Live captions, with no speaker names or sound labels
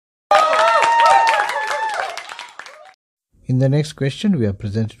In the next question, we are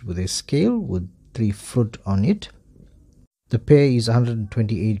presented with a scale with 3 fruit on it. The pear is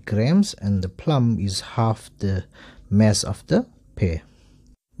 128 grams and the plum is half the mass of the pear.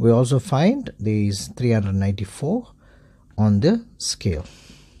 We also find there is 394 on the scale.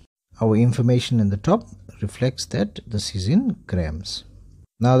 Our information in the top reflects that this is in grams.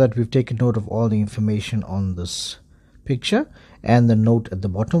 Now that we've taken note of all the information on this picture and the note at the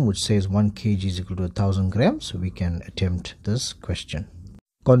bottom which says 1 kg is equal to 1000 grams, we can attempt this question.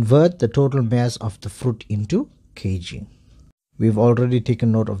 Convert the total mass of the fruit into kg. We've already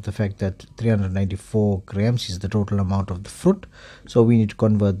taken note of the fact that 394 grams is the total amount of the fruit, so we need to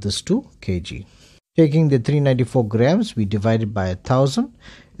convert this to kg. Taking the 394 grams, we divide it by 1000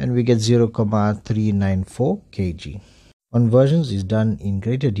 and we get 0.394 kg. Conversions is done in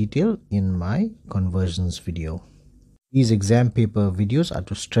greater detail in my conversions video. These exam paper videos are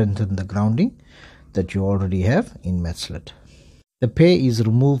to strengthen the grounding that you already have in Mathslet. The pear is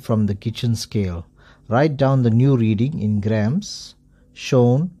removed from the kitchen scale. Write down the new reading in grams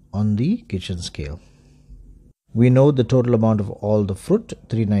shown on the kitchen scale. We know the total amount of all the fruit,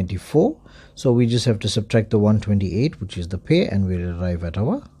 394. So we just have to subtract the 128, which is the pear, and we'll arrive at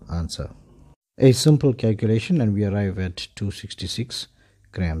our answer. A simple calculation and we arrive at 266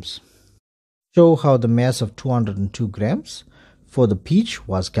 grams. Show how the mass of 202 grams for the peach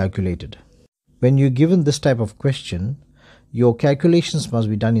was calculated. When you're given this type of question, your calculations must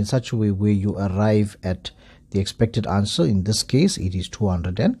be done in such a way where you arrive at the expected answer. In this case, it is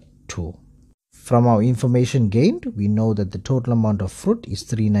 202. From our information gained, we know that the total amount of fruit is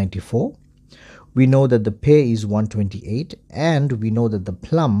 394. We know that the pear is 128, and we know that the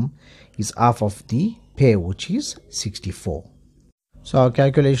plum is half of the pear, which is 64. So our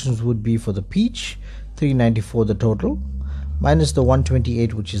calculations would be for the peach, 394 the total, minus the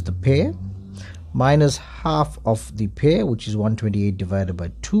 128, which is the pear, minus half of the pear, which is 128 divided by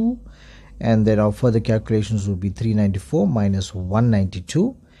 2, and then our further calculations would be 394 minus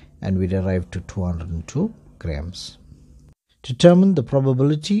 192, and we'd arrive to 202 grams. Determine the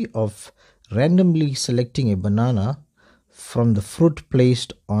probability of randomly selecting a banana from the fruit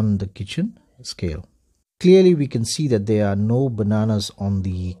placed on the kitchen scale. Clearly we can see that there are no bananas on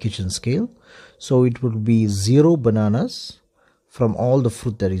the kitchen scale, so it will be 0 bananas from all the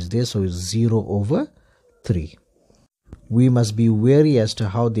fruit that is there, so it's 0 over 3. We must be wary as to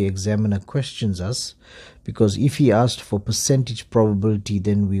how the examiner questions us, because if he asked for percentage probability,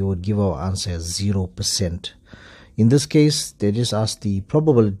 then we would give our answer as 0%. In this case, they just ask the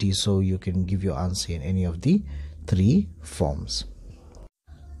probability, so you can give your answer in any of the 3 forms.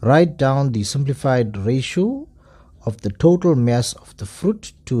 Write down the simplified ratio of the total mass of the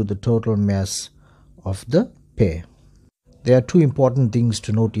fruit to the total mass of the pear. There are 2 important things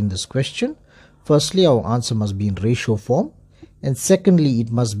to note in this question. Firstly, our answer must be in ratio form, and secondly,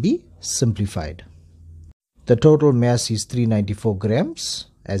 it must be simplified. The total mass is 394 grams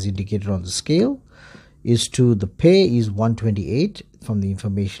as indicated on the scale, is to the pear is 128 from the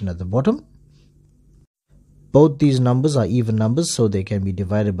information at the bottom. Both these numbers are even numbers, so they can be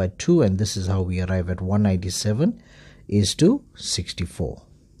divided by 2, and this is how we arrive at 197 is to 64.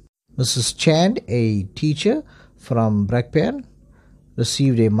 Mrs. Chand, a teacher from Brakpan,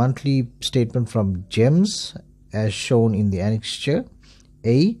 received a monthly statement from GEMS as shown in the annexure.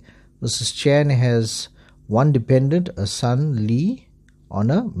 A. Mrs. Chan has 1 dependent, a son Lee,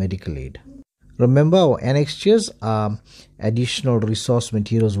 on a medical aid. Remember, our annexures are additional resource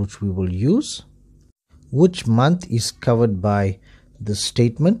materials which we will use. Which month is covered by the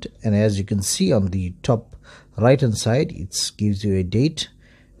statement, and as you can see on the top right hand side, it gives you a date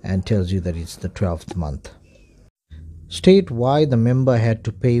and tells you that it's the 12th month. State why the member had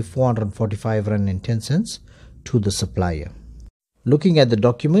to pay 445 Rand and 10 cents to the supplier. Looking at the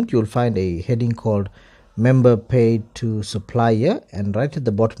document, you'll find a heading called Member Paid to Supplier, and right at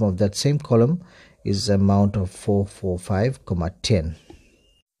the bottom of that same column is the amount of 445,10.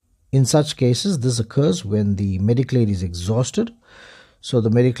 In such cases, this occurs when the medical aid is exhausted, so the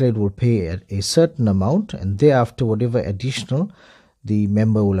medical aid will pay at a certain amount, and thereafter whatever additional the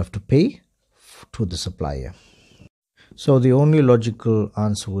member will have to pay to the supplier. So the only logical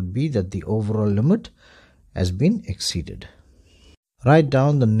answer would be that the overall limit has been exceeded. Write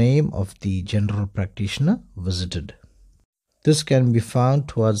down the name of the general practitioner visited. This can be found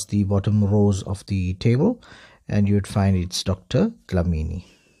towards the bottom rows of the table, and you would find it's Dr. Glamini.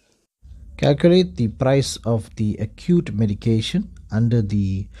 Calculate the price of the acute medication under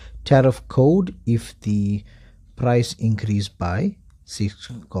the tariff code if the price increased by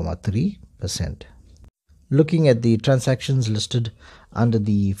 6.3%. Looking at the transactions listed under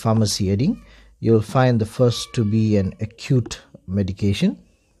the pharmacy heading, you'll find the first to be an acute medication.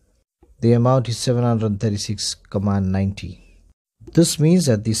 The amount is 736,90. This means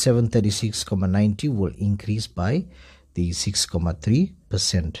that the 736,90 will increase by the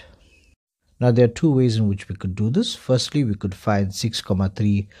 6,3%. Now there are two ways in which we could do this. Firstly, we could find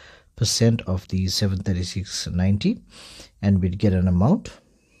 6,3% of the 736,90 and we'd get an amount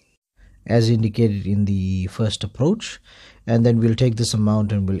as indicated in the first approach, and then we'll take this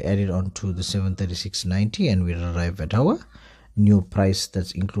amount and we'll add it onto the 736.90 and we'll arrive at our new price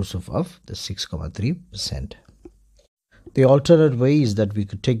that's inclusive of the 6,3%. The alternate way is that we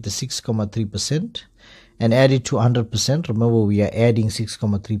could take the 6,3% and add it to 100%. Remember, we are adding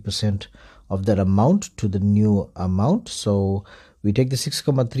 6,3% of that amount to the new amount. So we take the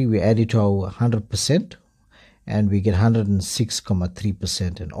 6,3, we add it to our 100%, and we get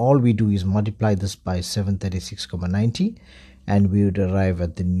 106,3%, and all we do is multiply this by 736,90 and we would arrive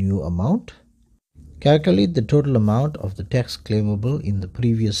at the new amount. Calculate the total amount of the tax claimable in the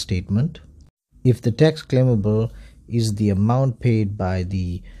previous statement. If the tax claimable is the amount paid by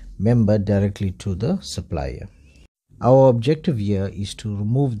the member directly to the supplier. Our objective here is to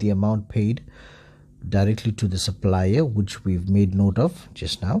remove the amount paid directly to the supplier, which we've made note of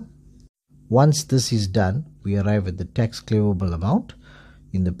just now. Once this is done, we arrive at the tax claimable amount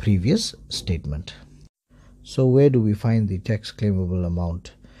in the previous statement. So where do we find the tax claimable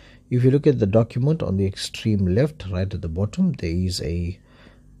amount? If you look at the document on the extreme left, right at the bottom, there is a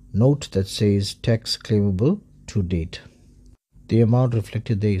note that says tax claimable to date. The amount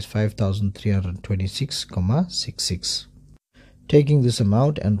reflected there is 5,326,66. Taking this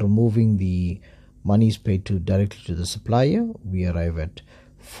amount and removing the monies paid directly to the supplier, we arrive at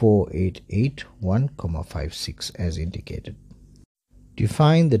 4,881,56 as indicated.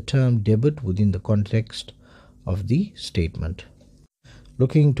 Define the term debit within the context of the statement.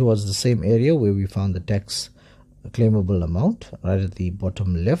 Looking towards the same area where we found the tax claimable amount, right at the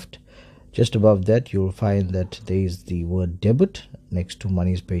bottom left, just above that you'll find that there is the word debit next to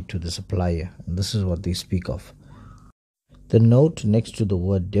monies paid to the supplier, and this is what they speak of. The note next to the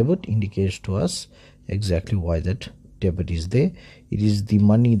word debit indicates to us exactly why that debit is there. It is the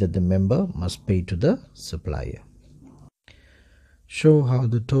money that the member must pay to the supplier. Show how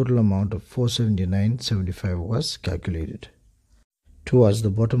the total amount of 479.75 was calculated. Towards the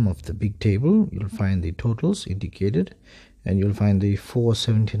bottom of the big table, you'll find the totals indicated, and you'll find the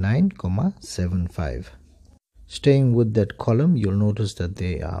 479.75. Staying with that column, you'll notice that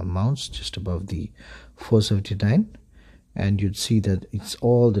there are amounts just above the 479, and you'd see that it's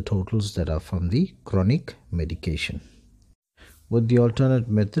all the totals that are from the chronic medication. With the alternate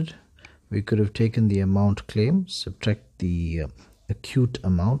method, we could have taken the amount claimed, subtract the acute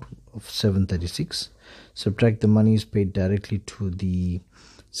amount of 736, subtract the monies paid directly to the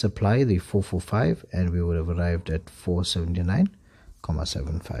supplier, the 445, and we would have arrived at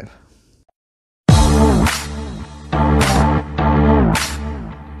 479.75.